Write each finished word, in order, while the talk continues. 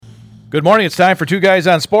Good morning. It's time for Two Guys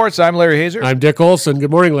on Sports. I'm Larry Hazer. I'm Dick Olson.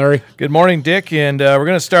 Good morning, Larry. Good morning, Dick. And we're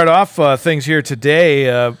going to start off things here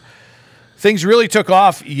today. Things really took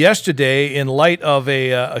off yesterday in light of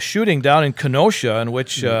a shooting down in Kenosha in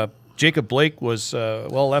which Jacob Blake was,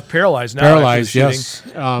 left paralyzed now. Paralyzed, yes.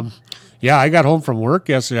 I got home from work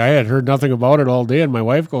yesterday. I had heard nothing about it all day, and my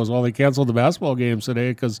wife goes, well, they canceled the basketball games today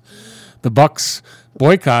because the Bucks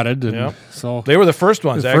boycotted. And so they were the first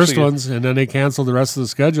ones, and then they canceled the rest of the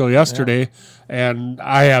schedule yesterday. Yeah.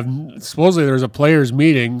 And supposedly there's a players'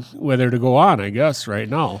 meeting whether to go on, I guess, right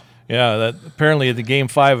now. Yeah, that apparently the Game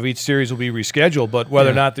 5 of each series will be rescheduled, but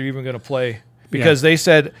whether or not they're even going to play. Because they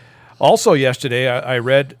said also yesterday, I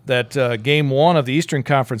read that Game 1 of the Eastern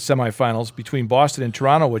Conference semifinals between Boston and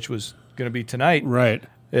Toronto, which was going to be tonight, right,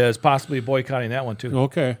 is possibly boycotting that one too.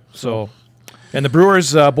 Okay. So and the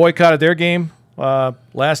Brewers boycotted their game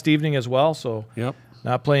last evening as well, so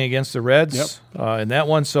not playing against the Reds in that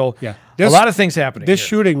one. So a lot of things happening. This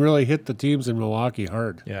shooting really hit the teams in Milwaukee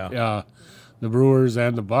hard. Yeah. The Brewers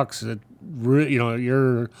and the Bucks.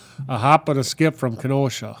 You're a hop and a skip from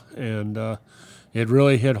Kenosha, and it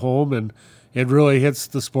really hit home, and it really hits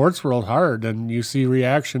the sports world hard. And you see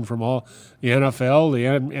reaction from all the NFL, the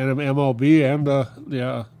MLB, and the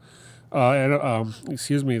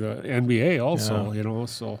NBA also. Yeah.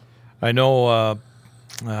 So I know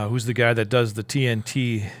who's the guy that does the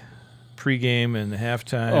TNT pregame and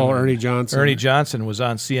halftime. Oh, Ernie Johnson. Ernie Johnson was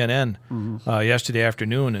on CNN yesterday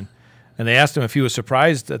afternoon, and they asked him if he was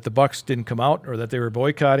surprised that the Bucks didn't come out or that they were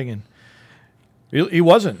boycotting, and he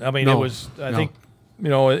wasn't. I mean, it was. I think.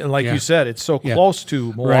 And like you said, it's so close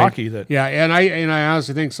to Milwaukee that. Yeah, and I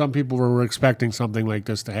honestly think some people were expecting something like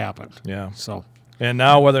this to happen. Yeah. So. And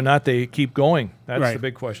now whether or not they keep going, that's the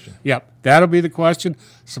big question. Yep, that'll be the question.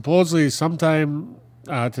 Supposedly sometime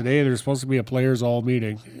today there's supposed to be a players' all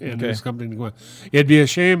meeting, and there's something going. It'd be a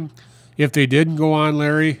shame if they didn't go on,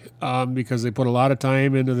 Larry, because they put a lot of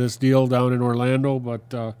time into this deal down in Orlando,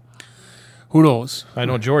 but. Who knows? I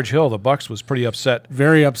know George Hill, the Bucks, was pretty upset.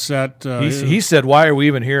 Very upset. He said, "Why are we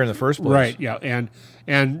even here in the first place?" Right. Yeah.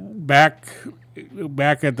 And back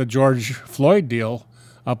at the George Floyd deal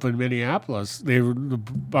up in Minneapolis, the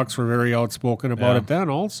Bucks were very outspoken about it then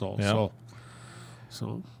also. Yeah.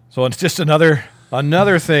 So it's just another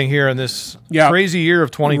thing here in this crazy year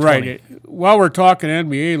of 2020. Right. While we're talking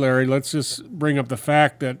NBA, Larry, let's just bring up the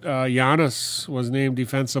fact that Giannis was named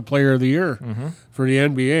Defensive Player of the Year for the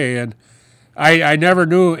NBA, and I never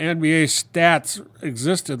knew NBA stats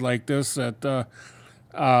existed like this, that the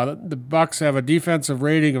Bucks have a defensive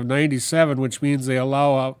rating of 97, which means they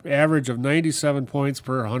allow an average of 97 points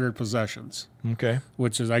per 100 possessions. Okay.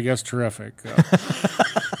 Which is, I guess, terrific.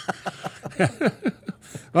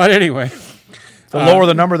 But anyway. The lower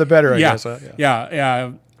the number, the better, I guess.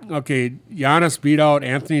 Yeah. Okay, Giannis beat out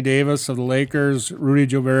Anthony Davis of the Lakers, Rudy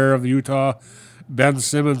Gobert of Utah, Ben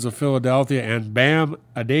Simmons of Philadelphia, and Bam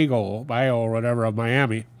Adebayo or whatever of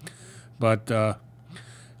Miami. But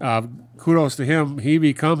kudos to him. He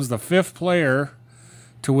becomes the fifth player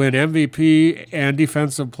to win MVP and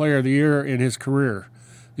Defensive Player of the Year in his career.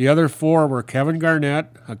 The other four were Kevin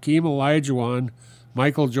Garnett, Hakeem Olajuwon,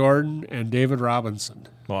 Michael Jordan, and David Robinson.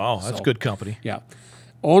 Wow, that's good company. Yeah.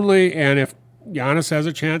 And if Giannis has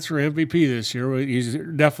a chance for MVP this year, he's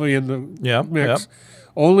definitely in the mix. Yep.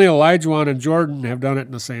 Only Olajuwon and Jordan have done it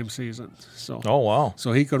in the same season. So, wow.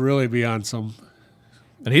 So he could really be on some.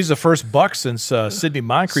 And he's the first Buck since Sidney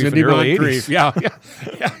Moncrief in the early 80s. Yeah.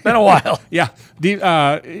 Been a while. Yeah.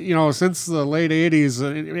 Since the late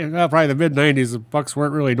 80s, probably the mid-90s, the Bucks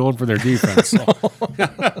weren't really known for their defense. So.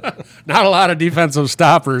 Not a lot of defensive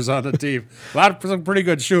stoppers on the team. Some pretty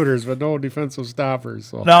good shooters, but no defensive stoppers.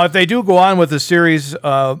 So. Now, if they do go on with the series,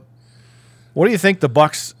 what do you think the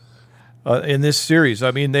Bucks in this series?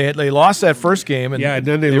 I mean, they lost that first game, and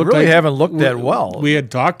then they really haven't looked that well. We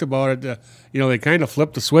had talked about it. They kind of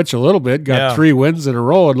flipped the switch a little bit, got 3 wins in a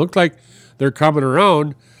row. It looked like they're coming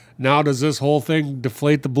around. Now does this whole thing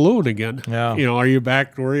deflate the balloon again? Yeah. Are you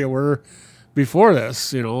back where you were before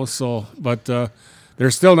this? But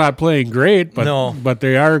they're still not playing great. But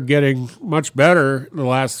they are getting much better the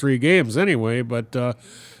last 3 games anyway. But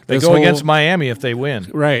they go against Miami if they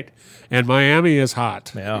win. Right. And Miami is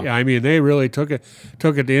hot. Yeah. I mean, they really took it to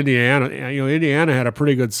Indiana. Indiana had a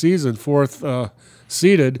pretty good season, 4th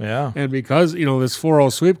seeded. Yeah. And because, this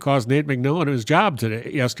 4-0 sweep cost Nate McMillan his job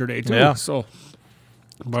yesterday too. Yeah. So,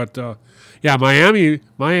 but Miami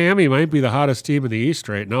might be the hottest team in the East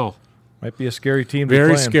right now. Might be a scary team to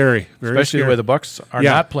Very play. Scary. Very Especially scary. the way the Bucks are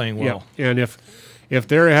not playing well. Yeah. And if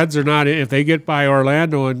their heads are not in, if they get by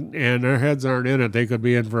Orlando and their heads aren't in it, they could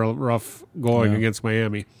be in for a rough going against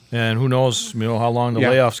Miami. And who knows, how long the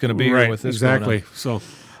layoff's going to be here with this exactly. going on. So,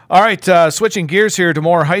 all right, switching gears here to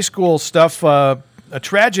more high school stuff. A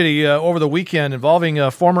tragedy over the weekend involving a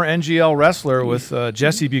former NGL wrestler with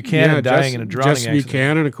Jesse Buchanan dying in a drowning accident. Jesse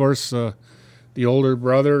Buchanan, of course, the older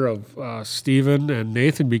brother of Stephen and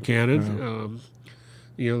Nathan Buchanan.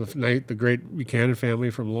 The great Buchanan family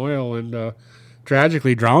from Loyal, and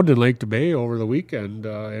tragically drowned in Lake Bay over the weekend,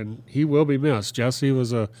 and he will be missed. Jesse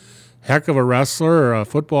was a heck of a wrestler, a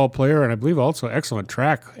football player, and I believe also excellent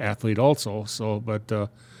track athlete also. So, but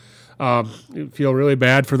feel really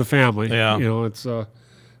bad for the family. Yeah. It's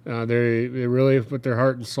they really put their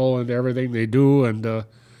heart and soul into everything they do, and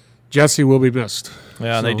Jesse will be missed.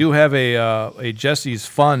 Yeah, and they do have a Jesse's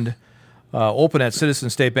Fund open at Citizen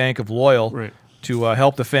State Bank of Loyal to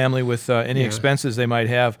help the family with any expenses they might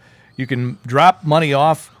have. You can drop money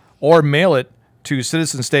off or mail it to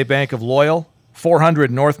Citizen State Bank of Loyal, 400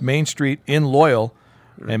 North Main Street in Loyal,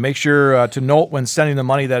 and make sure to note when sending the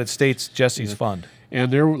money that it states Jesse's Fund.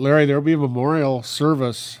 And Larry, there will be a memorial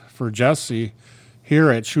service for Jesse here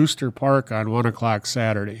at Schuster Park on 1 o'clock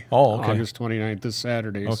Saturday. Oh, okay. August 29th, this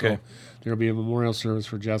Saturday. Okay. So there will be a memorial service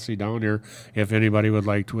for Jesse down here if anybody would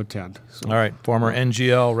like to attend. So, all right, former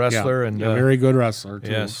NGL wrestler. And a very good wrestler, too.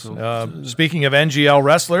 Yes. So. Speaking of NGL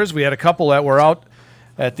wrestlers, we had a couple that were out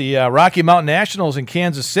at the Rocky Mountain Nationals in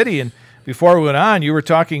Kansas City. And before we went on, you were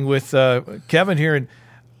talking with Kevin here, and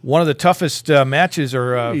one of the toughest matches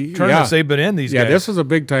or tournaments they've been in these guys. Yeah, this is a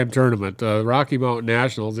big-time tournament. Rocky Mountain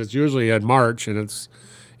Nationals, it's usually in March, and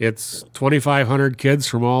it's 2,500 kids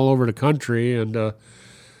from all over the country, and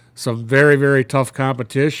some very, very tough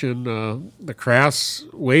competition. The Crass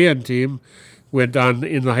weigh-in team went on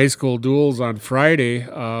in the high school duels on Friday,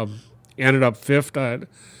 ended up fifth out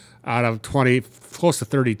of 20, close to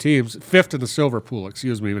 30 teams, fifth in the silver pool, and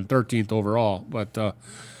 13th overall. But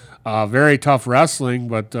very tough wrestling,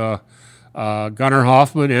 but Gunnar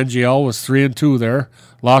Hoffman, NGL, was 3-2 there.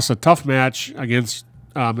 Lost a tough match against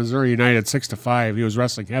Missouri United 6-5. He was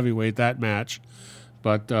wrestling heavyweight that match.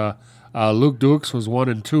 But Luke Dukes was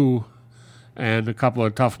 1-2, and a couple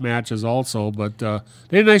of tough matches also. But they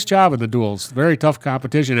did a nice job in the duels. Very tough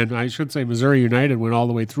competition, and I should say Missouri United went all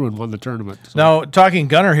the way through and won the tournament. So. Now, talking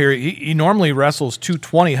Gunnar here, he normally wrestles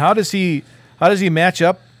 220. How does he match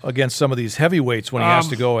up against some of these heavyweights when he has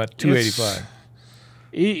to go at 285?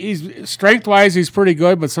 He's strength-wise, he's pretty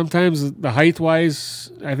good, but sometimes the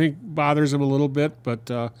height-wise, I think, bothers him a little bit.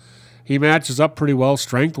 But he matches up pretty well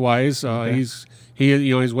strength-wise. Okay.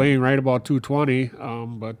 He's weighing right about 220.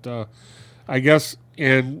 But I guess,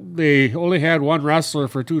 and they only had one wrestler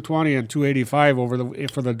for 220 and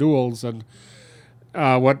 285 for the duels, and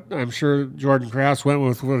what I'm sure Jordan Krass went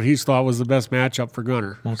with what he thought was the best matchup for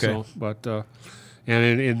Gunnar. Okay, so, but.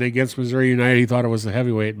 And against Missouri United, he thought it was a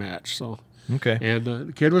heavyweight match. So okay, and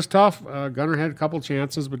the kid was tough. Gunnar had a couple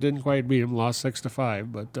chances, but didn't quite beat him. Lost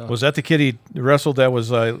 6-5. But was that the kid he wrestled that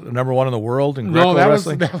was number one in the world in Greco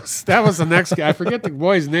wrestling? that was the next guy. I forget the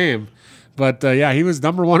boy's name, but he was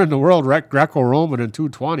number one in the world Greco-Roman in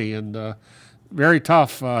 220, and very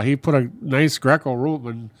tough. He put a nice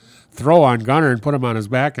Greco-Roman throw on Gunnar and put him on his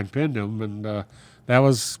back and pinned him, and. That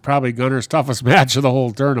was probably Gunnar's toughest match of the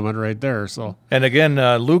whole tournament right there. So, and again,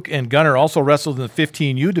 Luke and Gunnar also wrestled in the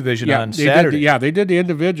 15U division on Saturday. They did the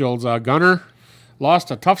individuals. Gunnar lost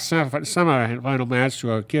a tough semifinal match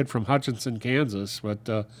to a kid from Hutchinson, Kansas, but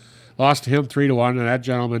lost to him 3-1, and that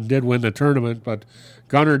gentleman did win the tournament. But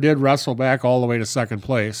Gunnar did wrestle back all the way to second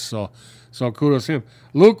place. So kudos to him.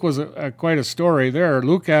 Luke was quite a story there.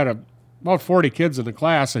 Luke had about 40 kids in the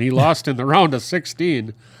class, and he lost in the round of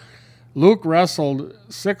 16. Luke wrestled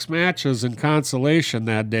 6 matches in consolation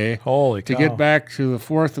that day to get back to the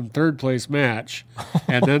 4th and 3rd place match.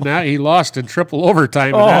 And then he lost in triple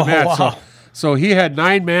overtime in that match. Wow. So he had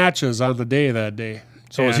 9 matches on the day that day.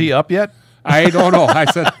 So is he up yet? I don't know. I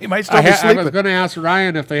said he might still be sleeping. I was going to ask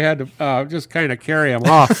Ryan if they had to just kind of carry him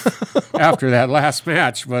off after that last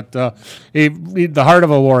match. But he the heart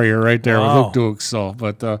of a warrior right there with Luke Dukes. So,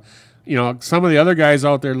 but some of the other guys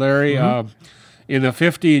out there, Larry. In the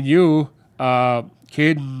 15U,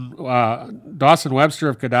 Dawson Webster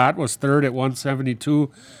of Cadott was 3rd at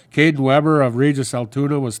 172. Caden Weber of Regis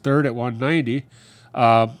Altoona was 3rd at 190.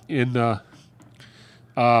 In the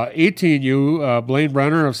 18U, Blaine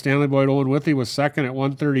Brenner of Stanley Boyd Owen Withy was 2nd at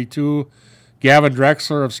 132. Gavin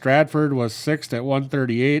Drexler of Stratford was 6th at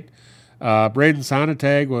 138. Braden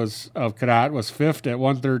Sonntag of Cadott was 5th at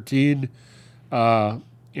 113.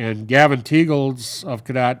 And Gavin Teagles of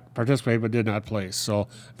Cadott participated but did not place. So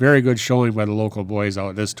very good showing by the local boys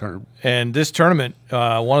out this term. And this tournament,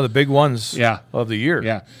 one of the big ones of the year.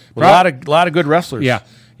 Yeah. With a lot of good wrestlers. Yeah.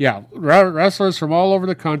 Yeah. Wrestlers from all over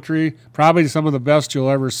the country, probably some of the best you'll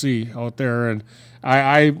ever see out there. And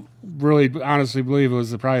I really honestly believe it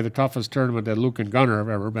was probably the toughest tournament that Luke and Gunner have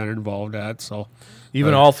ever been involved at. So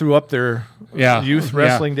even all through up their youth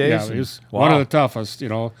wrestling days. Yeah, it was one of the toughest,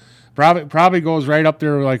 Probably goes right up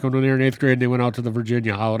there, like when they were in 8th grade, they went out to the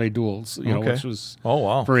Virginia Holiday Duels, which was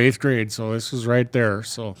for 8th grade. So this was right there.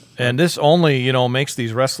 So and this only makes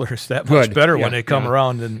these wrestlers that much better when they come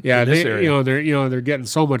around in this area. They're getting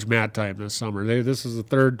so much mat time this summer. This is the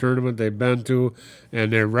third tournament they've been to,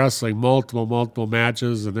 and they're wrestling multiple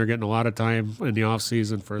matches, and they're getting a lot of time in the off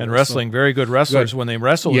season for wrestling very good wrestlers when they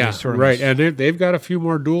wrestle in these tournaments. Right, and they've got a few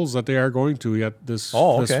more duels that they are going to yet this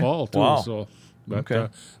fall too. Wow. So.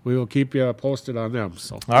 But we will keep you posted on them.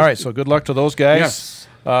 So all right, so good luck to those guys.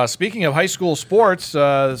 Yes. Speaking of high school sports,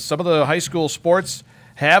 some of the high school sports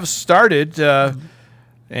have started,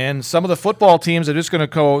 and some of the football teams are just going to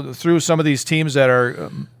go through some of these teams that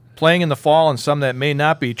are playing in the fall and some that may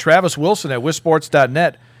not be. Travis Wilson at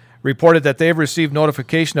wisports.net reported that they've received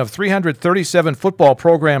notification of 337 football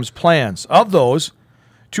programs plans. Of those,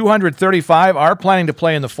 235 are planning to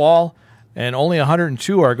play in the fall, and only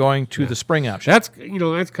 102 are going to the spring option. That's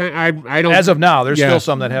kind of, I don't. As of now, there's still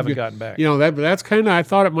some that haven't gotten back. That's kind of, I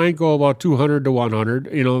thought it might go about 200 to 100.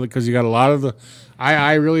 Because you got a lot of the.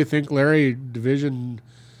 I really think Larry Division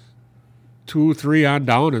 2, 3 on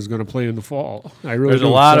down is going to play in the fall. There's a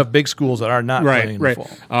lot of big schools that are not playing in the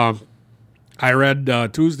fall. I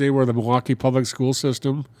read Tuesday where the Milwaukee public school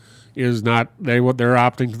system is not they're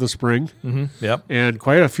opting to the spring. Mm-hmm. Yep. And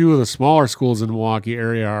quite a few of the smaller schools in the Milwaukee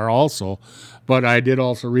area are also. But I did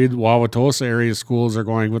also read Wauwatosa area schools are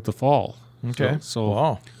going with the fall. Okay. So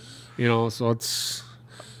wow. So it's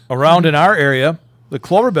around in our area. The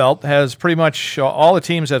Clover Belt has pretty much all the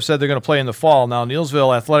teams have said they're going to play in the fall. Now,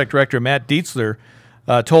 Neillsville Athletic Director Matt Dietzler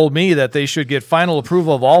told me that they should get final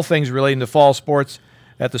approval of all things relating to fall sports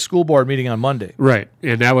at the school board meeting on Monday. Right,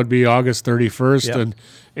 and that would be August 31st, Yep.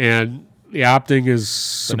 and the opting is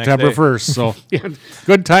September 1st. So,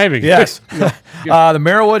 good timing. Yes. The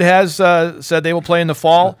Merriwood has said they will play in the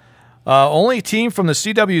fall. Only team from the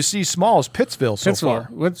CWC Small is Pittsville so far.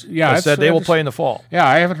 Said they will play in the fall. Yeah,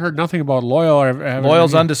 I haven't heard nothing about Loyal.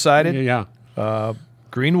 Loyal's undecided. Yeah.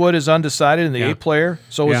 Greenwood is undecided in the 8-player.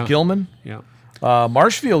 So is Gilman. Yeah.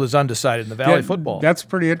 Marshfield is undecided in the Valley football. That's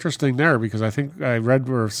pretty interesting there because I think I read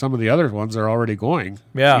where some of the other ones are already going.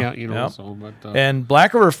 Yeah. So, and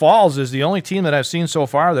Black River Falls is the only team that I've seen so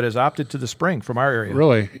far that has opted to the spring from our area.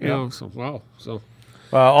 Really? Yeah. So wow. So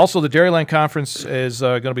also the Dairyland Conference is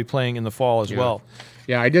going to be playing in the fall as well.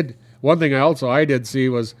 Yeah, I did. One thing I did see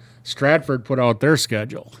was Stratford put out their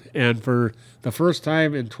schedule, and for the first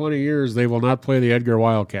time in 20 years, they will not play the Edgar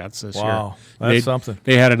Wildcats this year. Wow, that's something.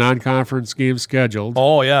 They had a non-conference game scheduled.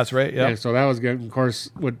 Oh, yeah, that's right. Yeah. So that was good, of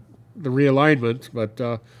course, with the realignment.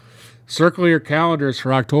 But circle your calendars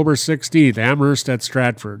for October 16th, Amherst at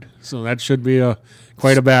Stratford. So that should be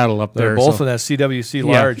quite a battle up there. They're both in that CWC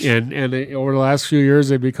large. And over the last few years,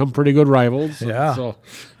 they've become pretty good rivals. Yeah. So,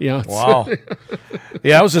 yeah. Wow.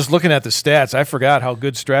 Yeah, I was just looking at the stats. I forgot how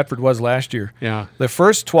good Stratford was last year. Yeah. The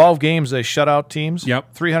first 12 games, they shut out teams.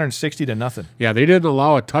 Yep. 360 to nothing. Yeah, they didn't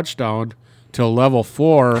allow a touchdown till level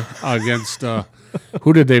 4 against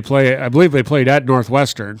who did they play? I believe they played at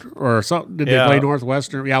Northwestern or something. Did they play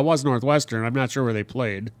Northwestern? Yeah, it was Northwestern. I'm not sure where they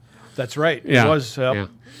played. That's right. Yeah. It was. Yeah.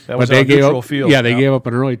 That was a neutral field. Yeah, they gave up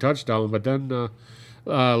an early touchdown, but then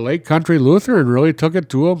Lake Country Lutheran really took it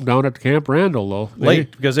to them down at Camp Randall, though.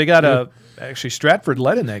 Late, because they got actually Stratford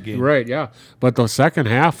led in that game. Right, yeah. But the second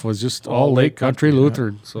half was just all Lake Country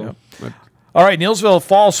Lutheran. Yeah. So, all right, Neillsville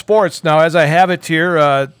Fall Sports. Now, as I have it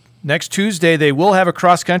here, next Tuesday they will have a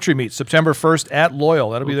cross-country meet, September 1st at Loyal.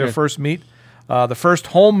 That'll be their first meet. The first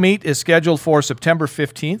home meet is scheduled for September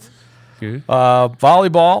 15th. Okay.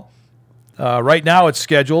 Volleyball. Right now it's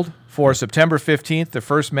scheduled for September 15th, the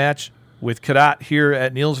first match with Cadott here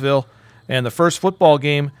at Neillsville. And the first football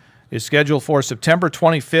game is scheduled for September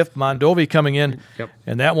 25th, Mondovi coming in,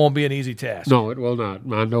 and that won't be an easy task. No, it will not.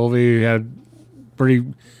 Mondovi had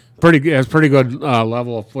pretty good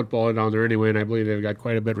level of football down there anyway, and I believe they've got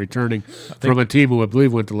quite a bit returning from a team who I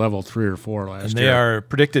believe went to level 3 or 4 last year. And they are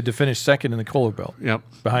predicted to finish second in the Kohler Belt. Yep.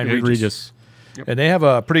 Behind Regis. Yep. And they have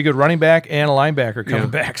a pretty good running back and a linebacker coming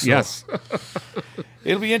back. So yes.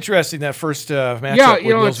 It'll be interesting, that first matchup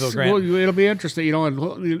with Neillsville Grant. It'll be interesting.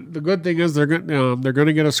 And the good thing is they're going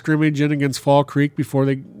to get a scrimmage in against Fall Creek before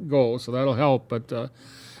they go, so that'll help. But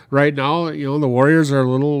right now, the Warriors are a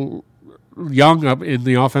little young up in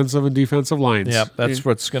the offensive and defensive lines. Yeah, that's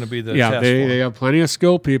what's going to be the yeah. test They have plenty of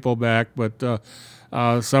skilled people back, but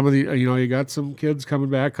some of the you got some kids coming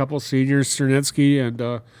back, a couple seniors, Cernitsky and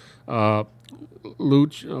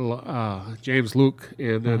James Luke,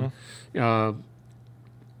 and then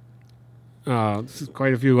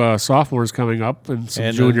quite a few sophomores coming up and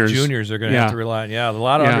some juniors. Juniors are going to have to rely on. Yeah, a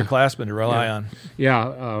lot of underclassmen to rely on. Yeah,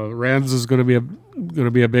 Renz is going to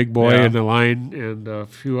be a big boy in the line, and a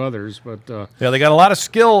few others. But they got a lot of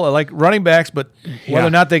skill, like running backs, but whether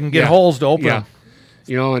or not they can get holes to open them.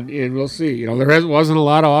 And we'll see. There wasn't a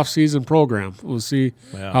lot of off-season program. We'll see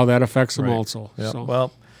how that affects them also. Yeah. So.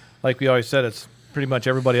 Well, like we always said, it's pretty much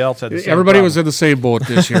everybody else had the same Everybody problem. was in the same boat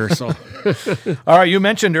this year. So, all right. You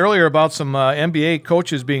mentioned earlier about some NBA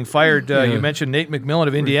coaches being fired. You mentioned Nate McMillan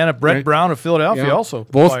of Indiana, Brett Brown of Philadelphia, also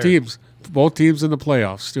both fired. teams in the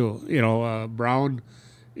playoffs too. Brown.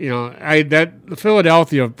 The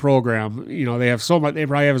Philadelphia program. They have so much. They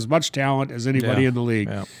probably have as much talent as anybody in the league.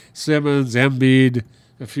 Yeah. Simmons, Embiid,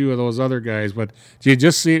 a few of those other guys. But you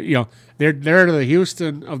just see, they're the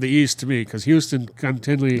Houston of the East to me, because Houston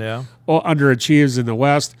continually underachieves in the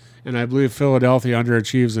West, and I believe Philadelphia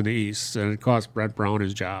underachieves in the East, and it cost Brett Brown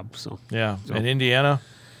his job. So and Indiana,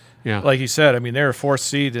 like you said, I mean they're a fourth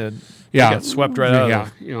seed and got swept right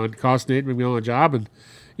out. Yeah, it cost Nate McMillan a job, and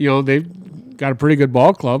they've got a pretty good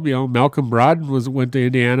ball club. Malcolm Brogdon went to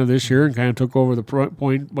Indiana this year and kind of took over the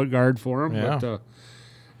point guard for him. Yeah. But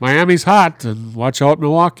Miami's hot, and watch out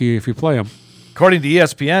Milwaukee if you play them. According to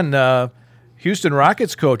ESPN, Houston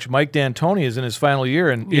Rockets coach Mike D'Antoni is in his final year,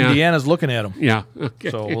 and Indiana's looking at him. Yeah. Okay.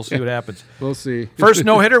 So we'll see what happens. We'll see. First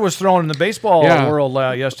no-hitter was thrown in the baseball world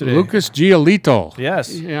yesterday. Lucas Giolito.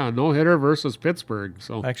 Yes. Yeah, no-hitter versus Pittsburgh.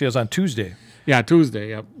 So actually, it was on Tuesday. Yeah, Tuesday.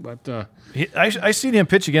 Yeah, but I seen him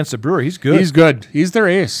pitch against the Brewer. He's good. He's good. He's their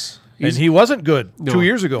ace. And he wasn't good 2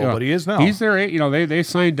 years ago, but he is now. He's their ace. They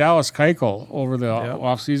signed Dallas Keuchel over the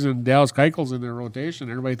offseason. Dallas Keuchel's in their rotation.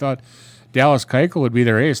 Everybody thought Dallas Keuchel would be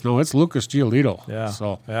their ace. No, it's Lucas Giolito. Yeah.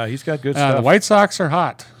 So he's got good stuff. The White Sox are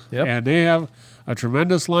hot. Yep. And they have a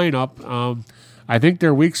tremendous lineup. I think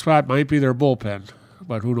their weak spot might be their bullpen,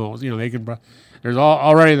 but who knows? They can. There's a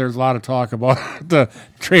lot of talk about the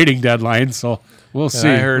trading deadline, so we'll see.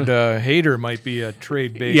 I heard Hader might be a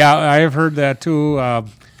trade bait. Yeah, I have heard that too.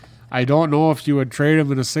 I don't know if you would trade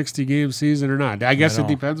him in a 60-game season or not. I guess it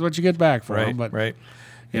depends what you get back for him. But right.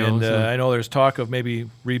 And I know there's talk of maybe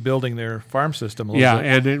rebuilding their farm system a little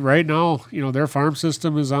bit. And right now, their farm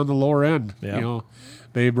system is on the lower end. Yeah.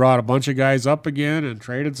 They brought a bunch of guys up again and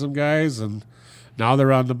traded some guys, and now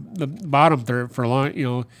they're on the bottom third for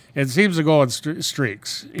long. It seems to go in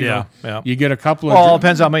streaks. Yeah. You get a couple of. Well, it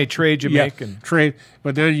depends how many trades you make and trade.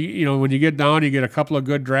 But then when you get down, you get a couple of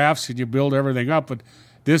good drafts and you build everything up. But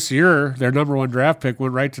this year, their number one draft pick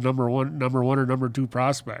went right to number one or number two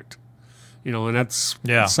prospect. And that's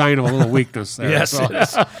a sign of a little weakness there. Yes, it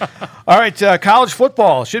is. All right, college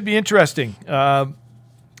football should be interesting.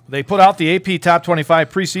 They put out the AP Top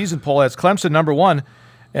 25 preseason poll as Clemson number 1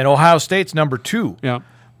 and Ohio State's number 2. Yeah.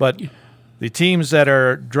 But the teams that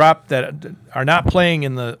are dropped that are not playing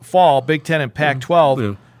in the fall, Big Ten and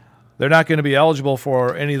Pac-12, they're not going to be eligible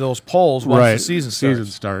for any of those polls once the season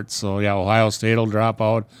starts. So, Ohio State will drop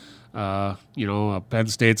out. Penn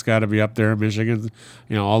State's got to be up there. Michigan,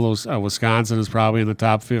 all those. Wisconsin is probably in the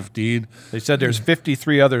top 15. They said there's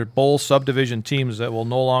 53 other bowl subdivision teams that will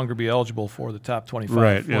no longer be eligible for the top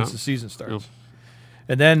 25 once the season starts. Yep.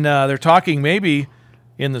 And then they're talking maybe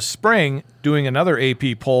in the spring doing another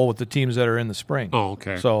AP poll with the teams that are in the spring. Oh,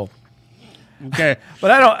 okay. So, okay.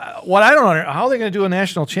 But I don't know how are they going to do a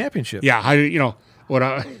national championship? Yeah, What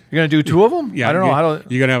you're going to do 2 of them? Yeah, I don't know.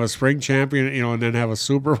 You're going to have a spring champion, and then have a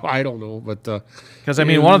super. I don't know, but because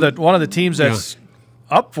one of the teams that's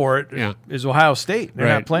up for it is Ohio State. They're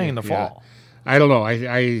not playing in the fall. I don't know.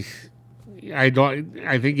 I don't.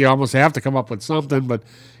 I think you almost have to come up with something. But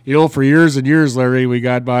for years and years, Larry, we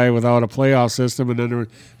got by without a playoff system, and then there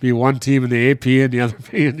would be one team in the AP and the other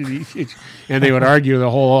and they would argue the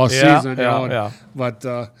whole season. But.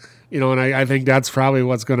 And I think that's probably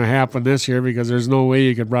what's going to happen this year, because there's no way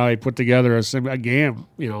you could probably put together a game.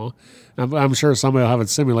 I'm sure somebody will have it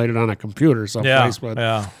simulated on a computer someplace. But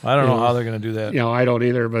I don't know how they're going to do that. I don't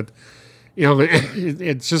either. But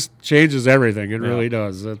it just changes everything. It really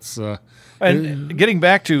does. It's and getting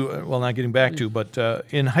back to not getting back to, but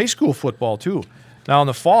in high school football too. Now in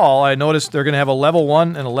the fall, I noticed they're going to have a level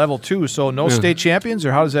 1 and a level 2. So no state champions,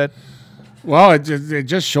 or how does that? Well, it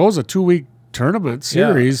just shows a 2-week tournament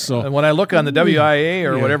series. So and when I look on the WIA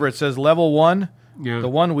or whatever, it says level 1 the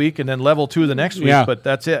 1 week and then level 2 the next week, but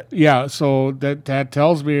that's it. Yeah, so that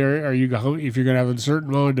tells me if you're going to have a certain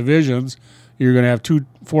amount of divisions, you're going to have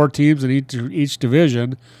 4 teams in each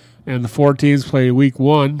division, and the 4 teams play week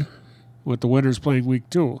 1, with the winners playing week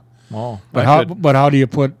 2. Oh, but how do you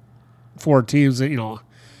put 4 teams that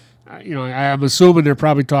I'm assuming they're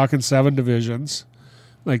probably talking 7 divisions,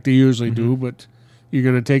 like they usually do, but. You're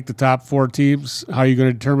going to take the top 4 teams. How are you going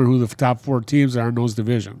to determine who the top 4 teams are in those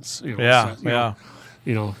divisions?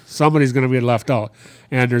 Somebody's going to be left out,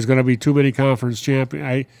 and there's going to be too many conference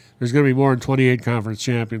champions. There's going to be more than 28 conference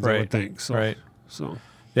champions, I would think. So,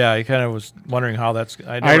 yeah, I kind of was wondering how that's.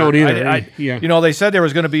 I don't either. They said there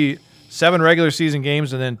was going to be 7 regular season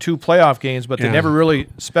games and then 2 playoff games, but they never really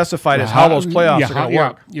specified as how those playoffs are going to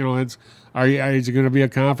work. Is it going to be a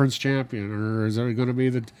conference champion, or is it going to be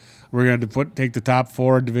we're going to take the top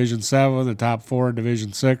 4 in Division 7, the top 4 in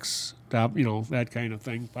Division 6, that kind of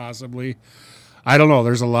thing, possibly. I don't know.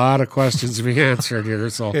 There's a lot of questions to be answered here.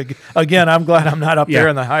 So again, I'm glad I'm not up there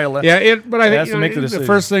in the high level. Yeah, but I think the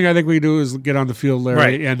first thing I think we do is get on the field,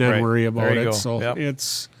 Larry, and then worry about it. Go. So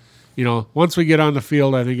it's once we get on the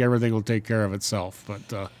field, I think everything will take care of itself.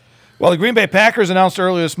 But well, the Green Bay Packers announced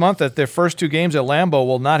earlier this month that their first 2 games at Lambeau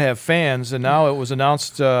will not have fans, and now it was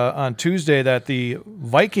announced on Tuesday that the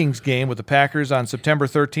Vikings game with the Packers on September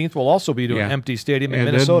 13th will also be to an empty stadium in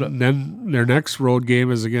Minnesota. Then their next road game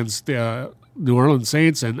is against New Orleans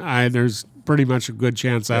Saints, and there's pretty much a good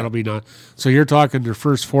chance that'll be done. So you're talking their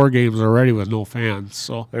first 4 games already with no fans.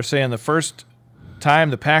 So they're saying the first time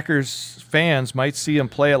the Packers fans might see them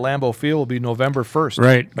play at Lambeau Field will be November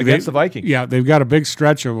 1st, against the Vikings. Yeah, they've got a big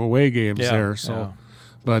stretch of away games there. So,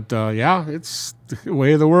 but it's the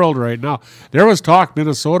way of the world right now. There was talk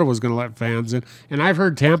Minnesota was going to let fans in, and I've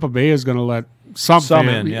heard Tampa Bay is going to let some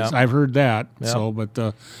fans in. Yeah. I've heard that. Yeah. So,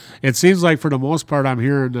 but it seems like for the most part, I'm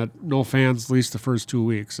hearing that no fans at least the first 2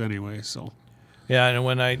 weeks anyway. So, yeah,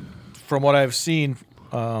 and from what I've seen,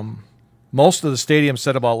 most of the stadiums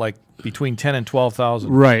said about between 10 and 12,000.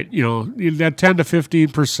 Right, that 10 to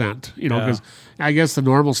 15%, because I guess the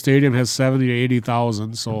normal stadium has 70 to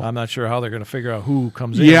 80,000. So I'm not sure how they're going to figure out who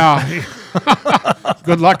comes in. Yeah,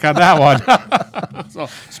 good luck on that one. So,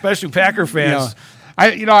 especially Packer fans.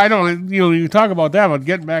 I don't. You talk about that, but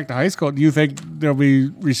getting back to high school, do you think there'll be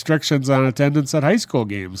restrictions on attendance at high school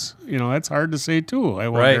games? That's hard to say too. I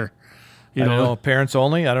wonder. Right. I don't know, parents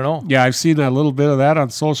only? I don't know. Yeah, I've seen a little bit of that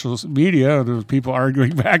on social media. And there's people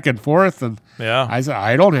arguing back and forth, and I said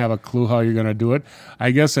I don't have a clue how you're going to do it.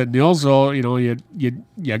 I guess at Nilsville,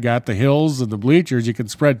 you got the hills and the bleachers. You can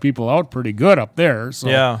spread people out pretty good up there. So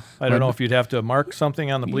I don't know if you'd have to mark something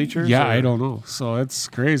on the bleachers. Yeah, I don't know. So it's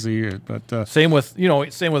crazy, but same with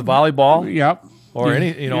volleyball. Yep. Or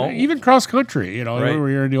even cross country, where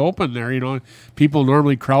you're in the open there, people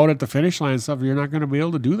normally crowd at the finish line and stuff. You're not going to be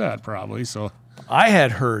able to do that probably. So I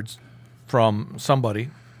had heard from somebody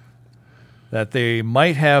that they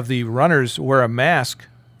might have the runners wear a mask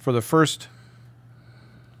for the first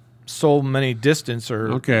so many distance down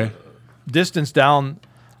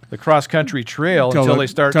the cross country trail until they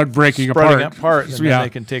start breaking apart and then they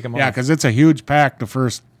can take them off. Yeah, because it's a huge pack the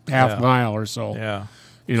first half mile or so. Yeah.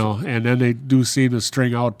 And then they do seem to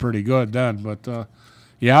string out pretty good then. But, I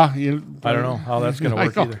don't know how that's going to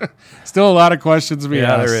work either. Still a lot of questions to be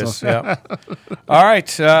asked. There is. Yeah. All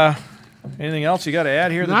right. Anything else you got to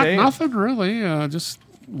add here today? Nothing really. Just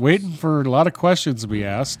waiting for a lot of questions to be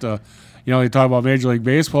asked. You talk about Major League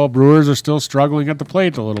Baseball. Brewers are still struggling at the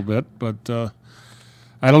plate a little bit, but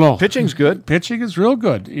I don't know. Pitching's good. Pitching is real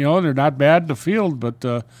good. They're not bad in the field, but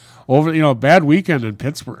bad weekend in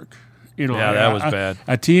Pittsburgh. That was bad.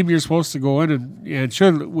 A team you're supposed to go in and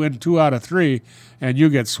should win 2 out of 3, and you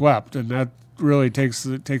get swept, and that really takes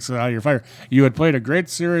it out of your fire. You had played a great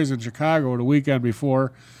series in Chicago the weekend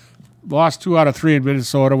before, lost 2 out of 3 in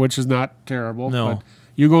Minnesota, which is not terrible. No. But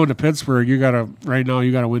you go into Pittsburgh, you got to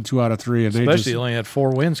win 2 out of 3, and especially only had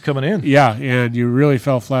 4 wins coming in. Yeah, and you really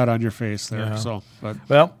fell flat on your face there. Yeah. So,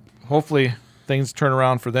 well, hopefully things turn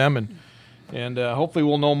around for them, and hopefully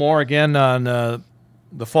we'll know more again on.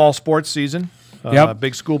 The fall sports season.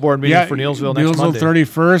 Big school board meeting for Neilsville next Monday. Neilsville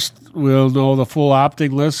 31st. We'll know the full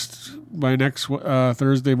opting list by next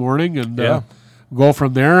Thursday morning and go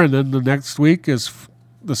from there. And then the next week is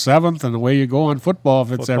the 7th, and away you go on football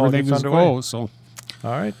if everything is go. So,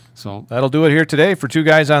 all right. So that'll do it here today for Two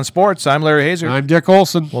Guys on Sports. I'm Larry Hazer. I'm Dick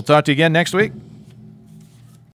Olson. We'll talk to you again next week.